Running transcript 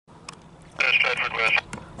Stratford West.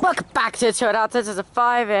 Welcome back to Toronto. This is a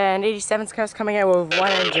 5 and 87 cars coming out with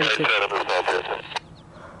one engine.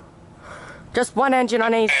 Just one engine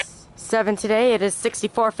on A7 today. It is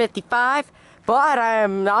 6455, but I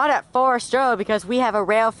am not at Forest Road because we have a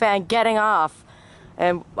rail fan getting off.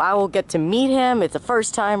 And I will get to meet him. It's a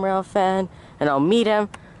first time rail fan, and I'll meet him,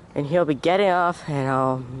 and he'll be getting off,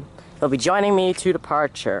 and he'll be joining me to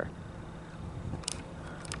departure.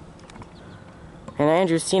 And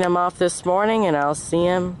Andrew's seen him off this morning, and I'll see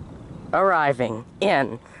him arriving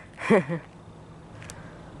in.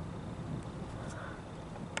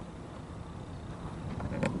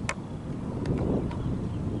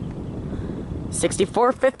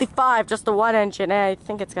 $64.55, just the one engine. I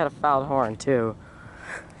think it's got a fouled horn too.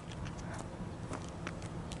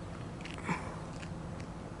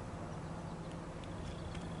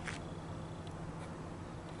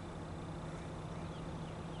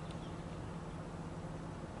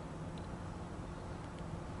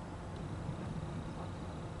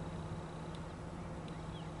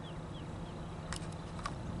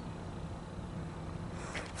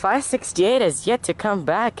 $568 is yet to come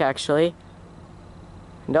back, actually.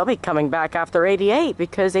 And they'll be coming back after 88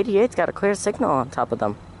 because 88's got a clear signal on top of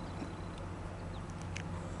them.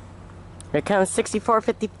 Here comes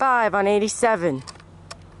 6455 on 87.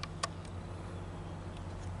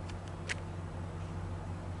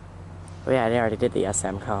 Oh yeah, they already did the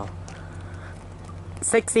SM call.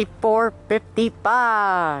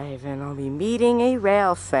 6455, and I'll be meeting a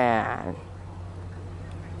rail fan.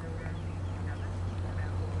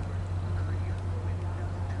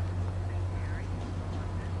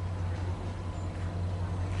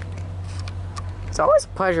 It's always a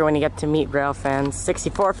pleasure when you get to meet rail fans.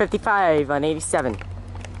 6455 on 87.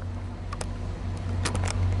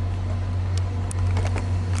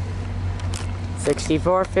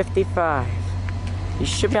 $64.55. You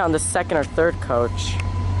should be on the second or third coach.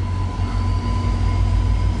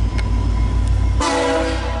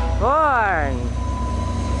 Horn!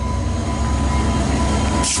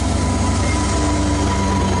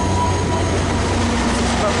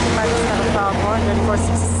 Horn,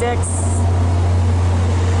 3466.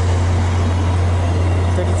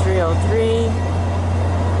 3303,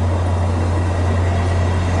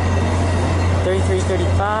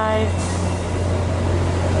 3335,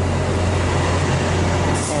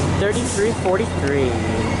 and 3343.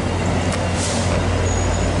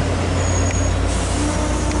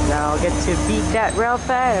 Now I'll get to beat that rail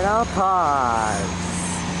fan and I'll pause.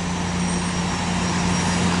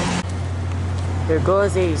 There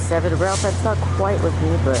goes 87. The rail fan's not quite with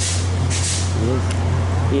me, but he is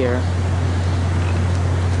here.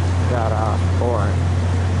 Got off horn.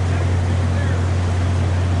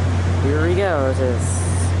 Here he goes. It's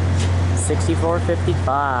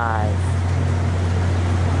 6455.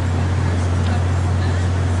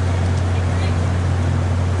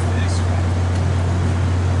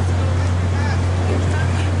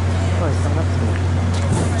 Oh, he's coming up to me.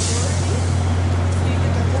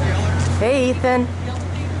 Hey, Ethan.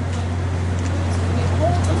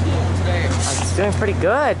 I'm doing pretty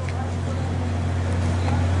good.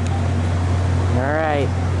 Alright,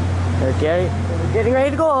 we're getting ready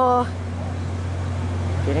to go.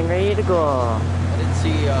 Getting ready to go. I didn't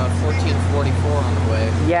see 1444 on the way.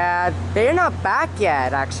 Yeah, they're not back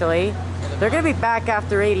yet, actually. They're going to be back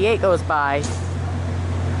after 88 goes by.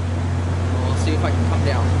 Well, let's see if I can come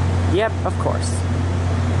down. Yep, of course.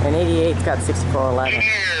 And 88's got 6411.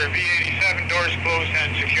 Engineer, V87, doors closed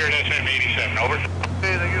and secured SM87. Over.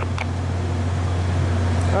 Hey, thank you.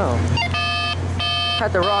 Oh.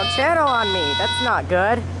 Had the wrong channel on me. That's not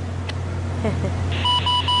good. Well,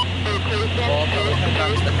 I'll come back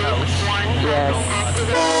to the house. Yes.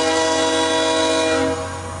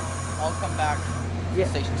 I'll come back to the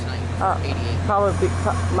station tonight. 88. Probably.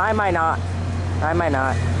 I might not. I might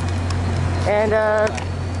not. And,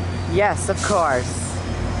 yes, of course.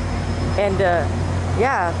 And,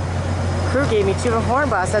 yeah. Crew gave me 2 horn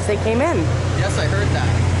blasts as they came in. Yes, I heard that.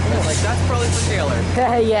 I was like, that's probably for Taylor.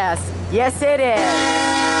 Yes. Yes, it is.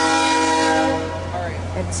 Alright.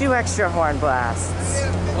 And 2 extra horn blasts.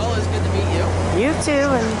 Well, it's good to meet you. You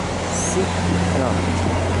too, and see. Oh,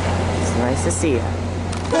 it's nice to see you.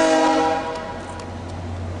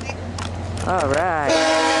 All right.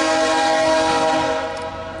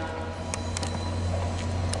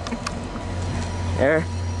 There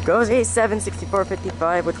goes A7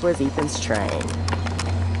 6455, which was Ethan's train.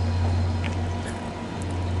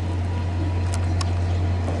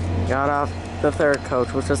 Got off the third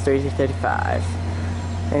coach, which was 3335.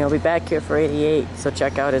 And he'll be back here for 88. So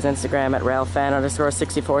check out his Instagram at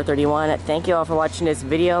railfan_6431. Thank you all for watching this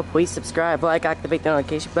video. Please subscribe, like, activate the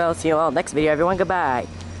notification bell. See you all next video, everyone. Goodbye.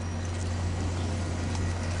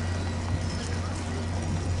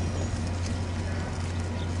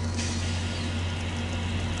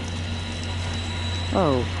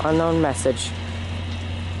 Oh, unknown message.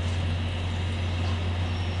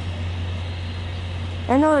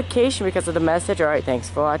 And notification because of the message. Alright, thanks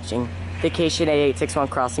for watching. Vacation 8861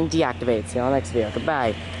 crossing deactivated. See you all next video.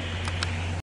 Goodbye.